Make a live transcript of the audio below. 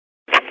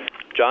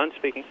John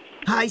speaking.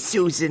 Hi,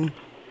 Susan.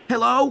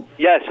 Hello?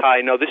 Yes,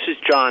 hi. No, this is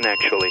John,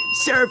 actually.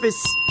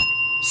 Service.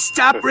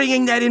 Stop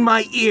ringing that in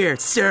my ear,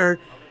 sir.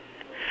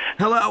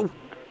 Hello?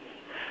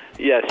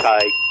 Yes, hi.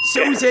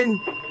 Susan?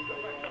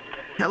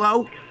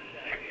 Hello?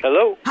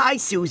 Hello? Hi,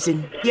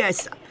 Susan.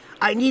 Yes,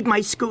 I need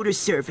my scooter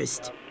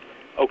serviced.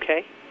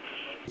 Okay.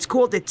 It's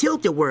called a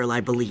tilt-a-whirl, I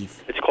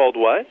believe. It's called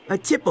what? A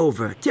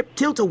tip-over.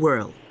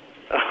 Tilt-a-whirl.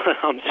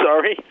 I'm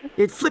sorry?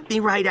 It flipped me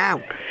right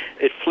out.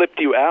 It flipped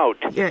you out?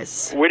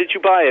 Yes. Where did you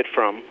buy it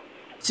from?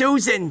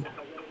 Susan?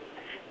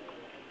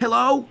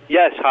 Hello?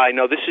 Yes, hi.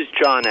 No, this is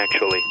John,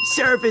 actually.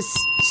 Service.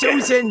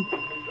 Susan?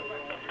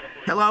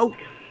 Hello?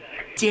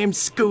 Damn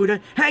scooter.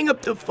 Hang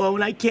up the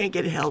phone. I can't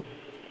get help.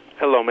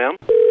 Hello, ma'am.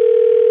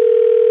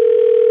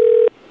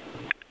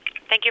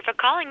 Thank you for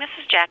calling. This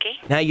is Jackie.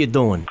 How you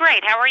doing?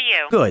 Great. How are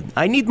you? Good.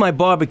 I need my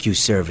barbecue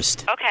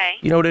serviced. Okay.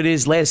 You know what it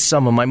is? Last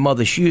summer, my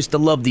mother, she used to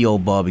love the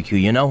old barbecue,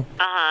 you know?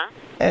 Uh-huh.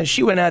 And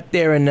she went out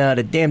there and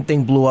the damn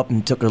thing blew up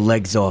and took her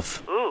legs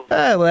off. Ooh.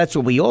 Well, that's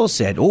what we all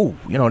said. Ooh,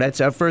 you know, that's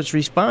our first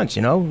response,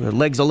 you know? Her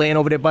legs are laying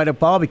over there by the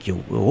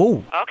barbecue. Ooh.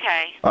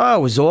 Okay. Oh,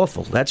 it was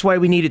awful. That's why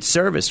we needed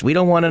service. We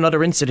don't want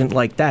another incident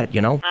like that,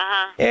 you know?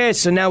 Uh-huh. Yeah,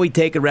 so now we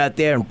take her out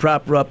there and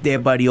prop her up there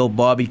by the old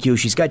barbecue.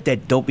 She's got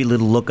that dopey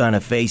little look on her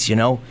face, you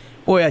know?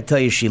 Boy, I tell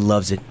you, she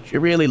loves it. She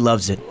really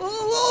loves it.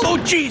 Oh,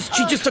 jeez,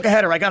 she just took a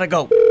header. I gotta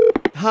go.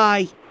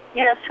 Hi.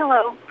 Yes,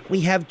 hello.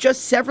 We have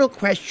just several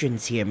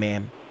questions here,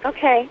 ma'am.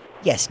 Okay,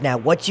 Yes, now,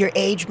 what's your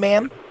age,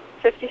 ma'am?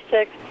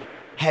 56.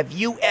 Have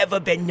you ever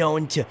been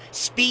known to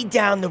speed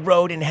down the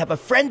road and have a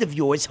friend of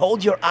yours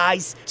hold your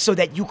eyes so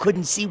that you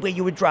couldn't see where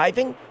you were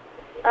driving?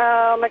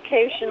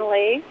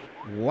 Occasionally,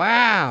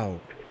 Wow.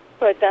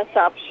 but that's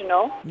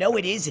optional. No,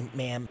 it isn't,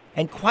 ma'am.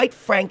 And quite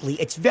frankly,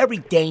 it's very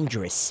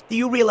dangerous. Do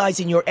you realize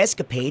in your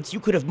escapades you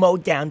could have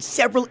mowed down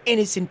several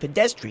innocent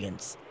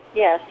pedestrians?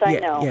 Yes, I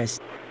know. Yes.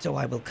 So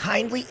I will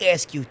kindly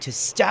ask you to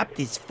stop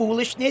this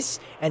foolishness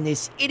and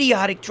this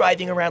idiotic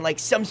driving around like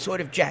some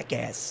sort of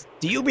jackass.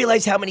 Do you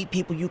realize how many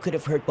people you could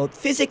have hurt both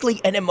physically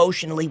and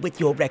emotionally with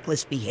your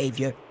reckless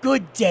behavior?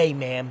 Good day,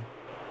 ma'am.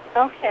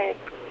 Okay.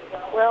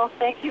 Well,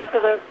 thank you for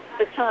the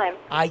time.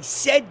 I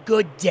said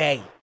good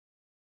day.